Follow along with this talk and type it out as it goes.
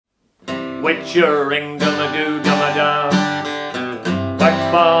with your ring dum-a-doo dum-a-da.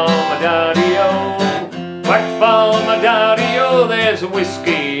 Whack fall my daddy-o, whack fall my daddy-o, there's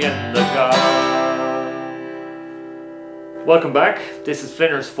whiskey in the jar. Welcome back, this is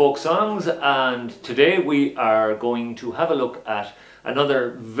Flynner's Folk Songs, and today we are going to have a look at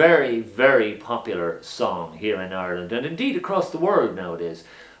another very popular song here in Ireland and indeed across the world nowadays.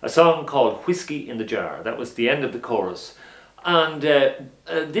 A song called Whiskey in the Jar. That was the end of the chorus. And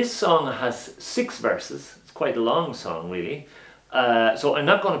this song has 6 verses. It's quite a long song really. So I'm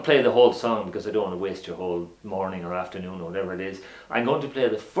not going to play the whole song because I don't want to waste your whole morning or afternoon or whatever it is. I'm going to play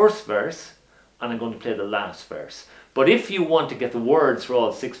the first verse and I'm going to play the last verse. But if you want to get the words for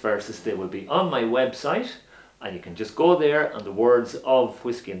all 6 verses, they will be on my website. And you can just go there and the words of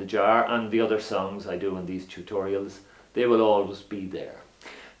Whiskey in the Jar and the other songs I do in these tutorials, they will always be there.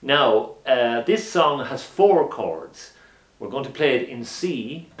 Now, this song has 4 chords. We're going to play it in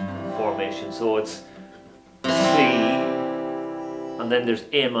C formation, so it's C, and then there's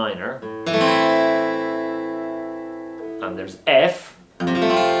A minor, and there's F, and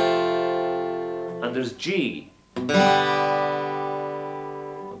there's G.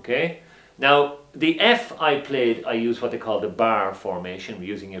 Okay? Now, the F I played, I use what they call the bar formation,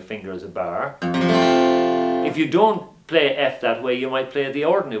 using your finger as a bar. If you don't play F that way, you might play it the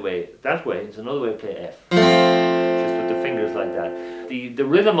ordinary way. That way is another way to play F. Just with the fingers like that. The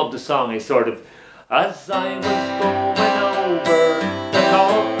rhythm of the song is sort of, as I was going over the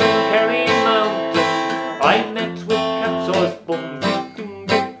Cork and Kerry mountain, I met with Capsauce Bum.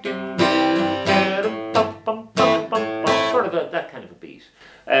 Sort of that kind of a beat.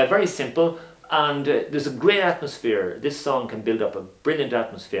 Very simple. And there's a great atmosphere. This song can build up a brilliant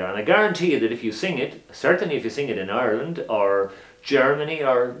atmosphere, and I guarantee you that if you sing it, certainly if you sing it in Ireland or Germany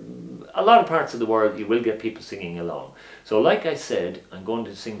or a lot of parts of the world, you will get people singing along. So like I said, I'm going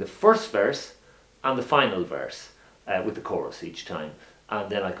to sing the first verse and the final verse with the chorus each time, and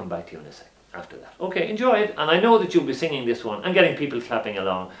then I'll come back to you in a sec after that. Okay, enjoy it, and I know that you'll be singing this one and getting people clapping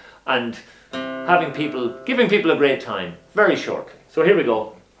along and giving people a great time very shortly. So here we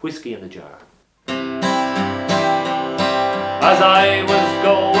go, Whiskey in the Jar. As I was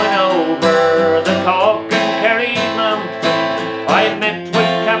going over the Cork and Kerry mountain, I met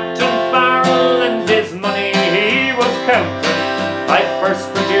with Captain Farrell and his money he was counting. I first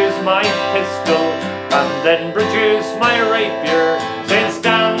produced my pistol and then produced my rapier, saying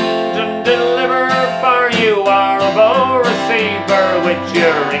stand and deliver, for you are a receiver with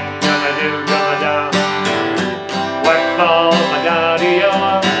your ring dum-a-doo dum-a-da. Whack fall my daddy-o,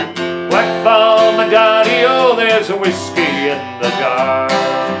 whack fall my daddy-o, there's a whiskey in the jar.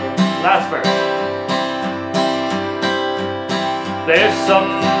 Last verse. There's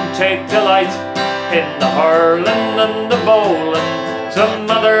some take delight in the hurling and the bowling, some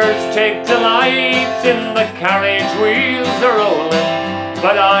others take delight in the carriage wheels a-rolling,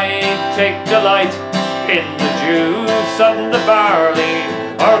 but I take delight in the juice of the barley,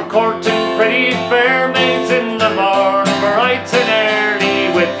 or courting pretty fair maids in the morning, bright and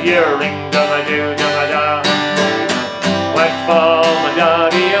early, with your ring dum-a-doo dum-a-da. Whack fall my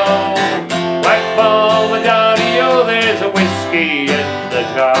daddy-o, whack fall my daddy-o, there's a whiskey in the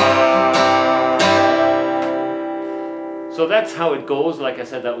jar. So that's how it goes. Like I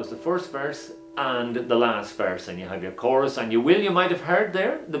said, that was the first verse and the last verse, and you have your chorus, and you might have heard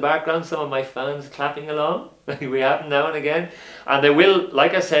there in the background some of my fans clapping along. We have them now and again, and they will,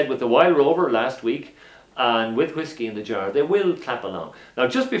 like I said with the Wild Rover last week and with Whiskey in the Jar, they will clap along. Now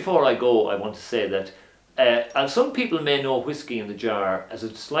just before I go, I want to say that and some people may know Whiskey in the Jar as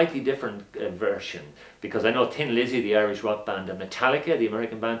a slightly different version, because I know Thin Lizzy, the Irish rock band, and Metallica, the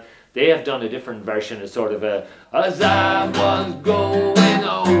American band, they have done a different version. It's sort of a, as I was going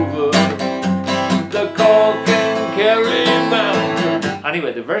over the Cork and Kerry mountain.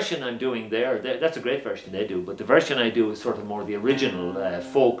 Anyway, the version I'm doing there, that's a great version they do, but the version I do is sort of more the original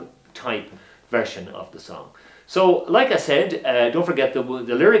folk type version of the song. So, like I said, don't forget the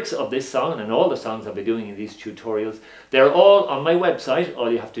lyrics of this song and all the songs I'll be doing in these tutorials. They're all on my website.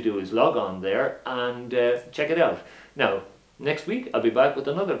 All you have to do is log on there and check it out. Now, next week I'll be back with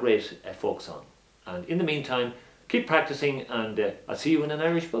another great folk song. And in the meantime, keep practicing, and I'll see you in an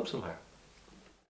Irish pub somewhere.